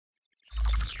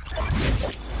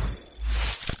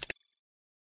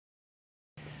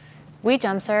We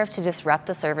jump serve to disrupt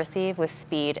the serve receive with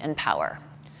speed and power.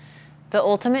 The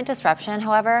ultimate disruption,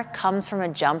 however, comes from a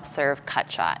jump serve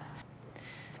cut shot.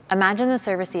 Imagine the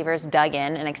serve receivers dug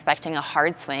in and expecting a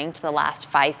hard swing to the last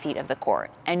 5 feet of the court,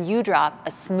 and you drop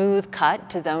a smooth cut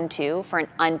to zone 2 for an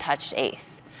untouched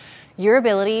ace. Your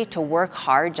ability to work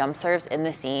hard jump serves in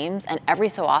the seams and every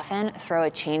so often throw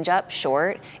a changeup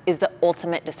short is the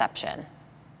ultimate deception.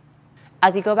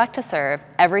 As you go back to serve,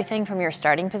 everything from your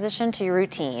starting position to your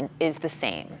routine is the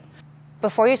same.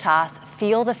 Before you toss,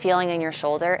 feel the feeling in your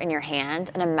shoulder and your hand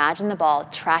and imagine the ball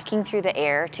tracking through the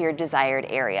air to your desired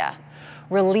area.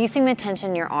 Releasing the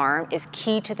tension in your arm is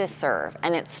key to this serve,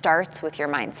 and it starts with your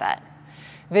mindset.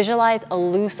 Visualize a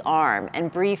loose arm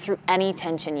and breathe through any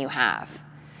tension you have.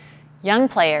 Young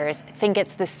players think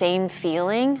it's the same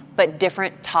feeling, but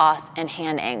different toss and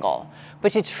hand angle.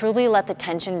 But to truly let the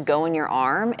tension go in your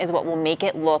arm is what will make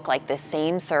it look like the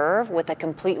same serve with a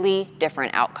completely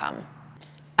different outcome.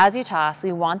 As you toss,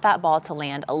 we want that ball to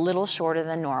land a little shorter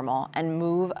than normal and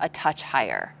move a touch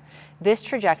higher. This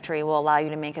trajectory will allow you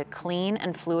to make a clean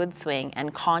and fluid swing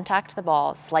and contact the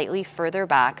ball slightly further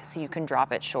back so you can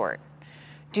drop it short.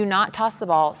 Do not toss the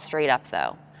ball straight up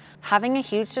though. Having a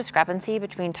huge discrepancy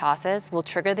between tosses will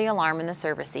trigger the alarm in the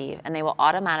serve receive, and they will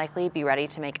automatically be ready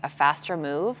to make a faster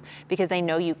move because they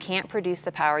know you can't produce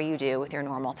the power you do with your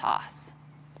normal toss.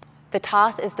 The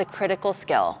toss is the critical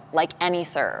skill, like any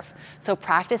serve, so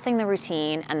practicing the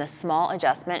routine and the small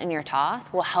adjustment in your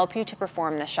toss will help you to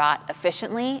perform the shot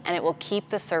efficiently, and it will keep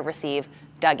the serve receive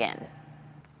dug in.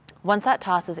 Once that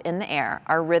toss is in the air,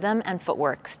 our rhythm and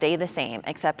footwork stay the same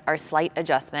except our slight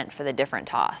adjustment for the different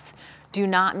toss. Do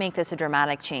not make this a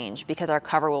dramatic change because our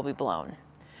cover will be blown.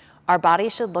 Our body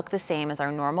should look the same as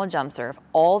our normal jump serve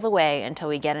all the way until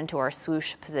we get into our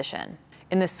swoosh position.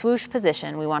 In the swoosh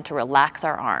position, we want to relax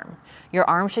our arm. Your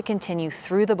arm should continue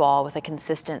through the ball with a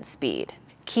consistent speed.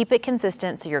 Keep it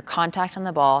consistent so your contact on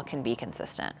the ball can be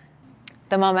consistent.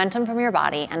 The momentum from your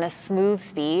body and the smooth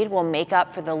speed will make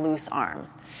up for the loose arm.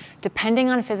 Depending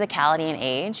on physicality and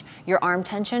age, your arm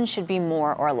tension should be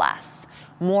more or less.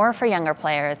 More for younger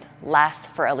players, less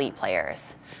for elite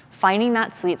players. Finding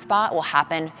that sweet spot will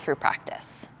happen through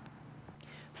practice.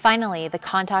 Finally, the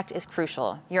contact is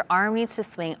crucial. Your arm needs to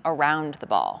swing around the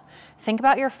ball. Think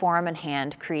about your forearm and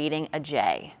hand creating a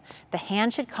J. The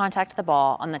hand should contact the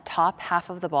ball on the top half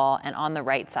of the ball and on the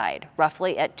right side,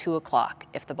 roughly at 2 o'clock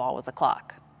if the ball was a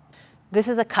clock. This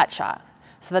is a cut shot.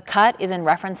 So the cut is in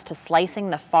reference to slicing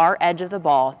the far edge of the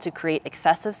ball to create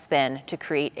excessive spin to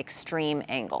create extreme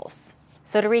angles.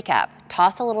 So to recap,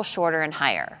 toss a little shorter and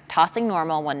higher. Tossing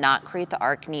normal will not create the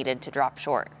arc needed to drop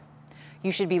short.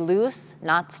 You should be loose,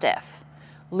 not stiff.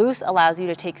 Loose allows you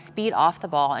to take speed off the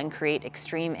ball and create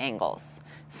extreme angles.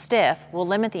 Stiff will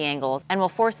limit the angles and will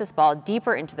force this ball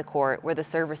deeper into the court where the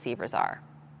serve receivers are.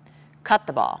 Cut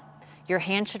the ball. Your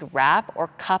hand should wrap or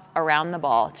cup around the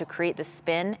ball to create the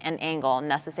spin and angle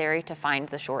necessary to find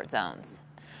the short zones.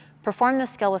 Perform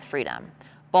this skill with freedom.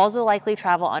 Balls will likely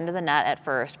travel under the net at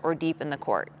first or deep in the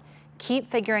court. Keep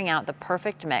figuring out the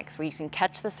perfect mix where you can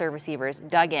catch the serve receivers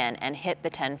dug in and hit the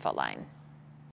 10-foot line.